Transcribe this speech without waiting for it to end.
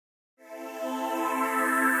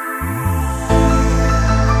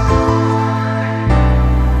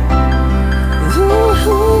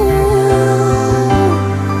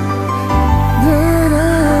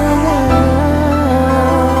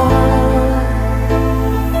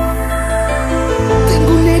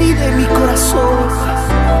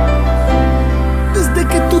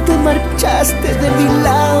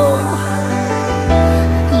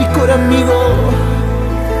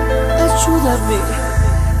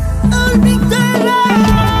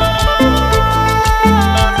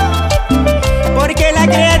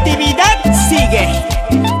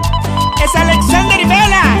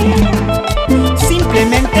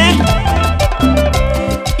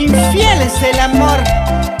del amor,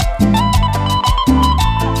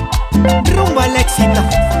 rumbo al éxito.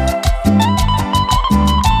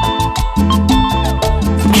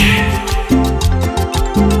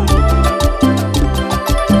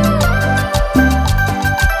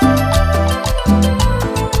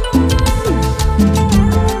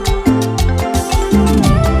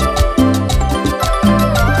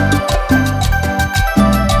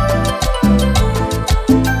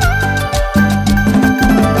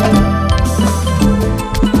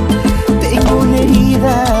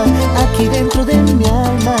 Aquí dentro de mi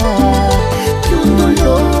alma, que un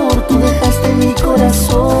dolor tú dejaste en mi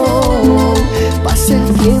corazón. Pasa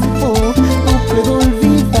el tiempo, no puedo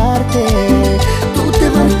olvidarte. Tú te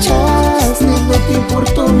marchaste, no te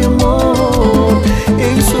importó mi amor.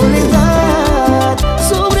 En soledad,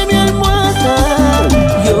 sobre mi almohada,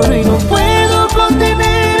 lloro y no puedo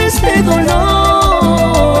contener este dolor.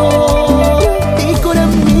 Y con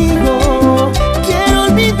amigo quiero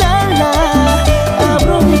olvidarla.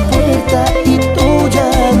 Y tú ya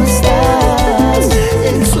no estás.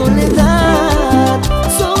 En soledad,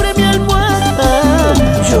 sobre mi almohada,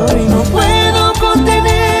 lloro y no puedo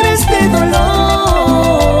contener este dolor.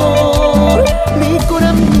 Mi corazón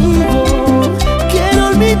amigo, quiero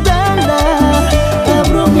olvidarla.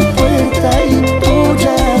 Abro mi puerta y tú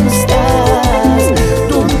ya no estás.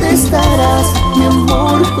 ¿Dónde estarás, mi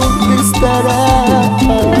amor? ¿Dónde estarás?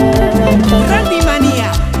 Randy Manía,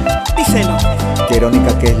 díselo. Qué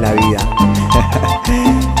irónica que es la vida.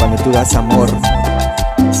 Cuando tú das amor,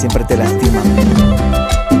 siempre te lastiman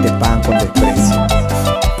y te pagan con desprecio.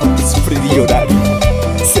 Porque sufrir y llorar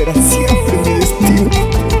será siempre mi destino.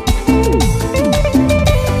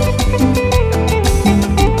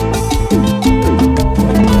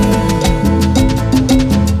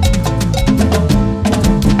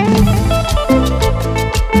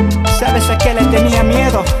 ¿Sabes a qué le tenía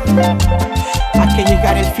miedo? A que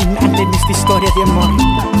llegara el final de nuestra historia de amor.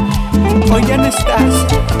 Hoy ya no estás,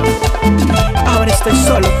 ahora estoy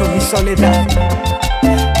solo con mi soledad.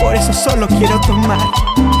 Por eso solo quiero tomar.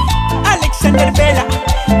 Alexander Vela,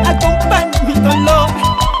 acompaña mi dolor.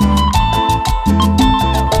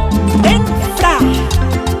 Entra,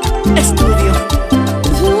 estudio.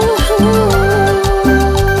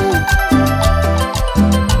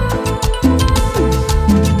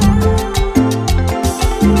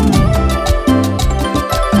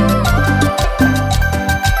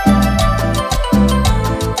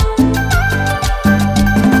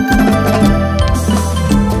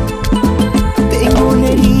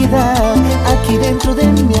 Aquí dentro de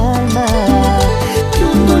mi alma, que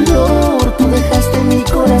un dolor tú dejaste en mi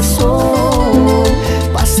corazón.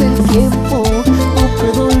 Pasa el tiempo, no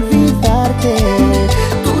puedo olvidarte.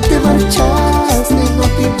 Tú te marchaste, no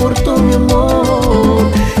te importó mi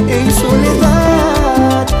amor. En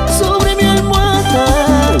soledad, sobre mi almohada,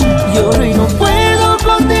 lloro y no puedo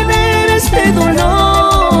contener este dolor.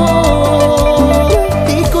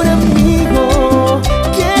 Y con amigo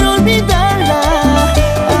quiero olvidarla.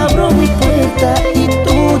 Y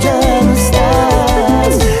tú ya no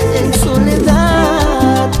estás. En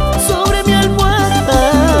soledad, sobre mi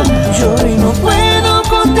almohada, lloro y no puedo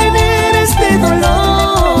contener este dolor.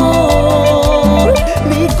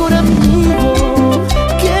 Mi corazón amigo,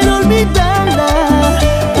 quiero olvidarla.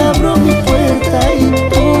 Abro mi puerta y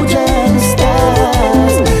tú ya no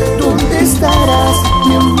estás. ¿Dónde estarás,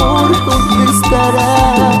 mi amor? ¿Dónde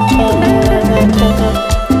estarás?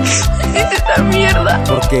 Esta mierda.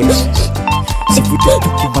 ¿Por qué? Si fuiste tú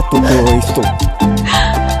quien mató todo esto.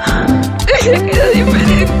 Ella queda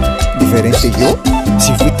diferente. ¿Diferente yo?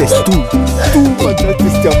 Si fuiste tú mataste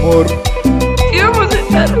este amor. Íbamos a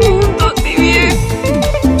estar juntos y bien.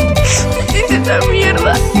 Esta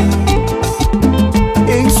mierda.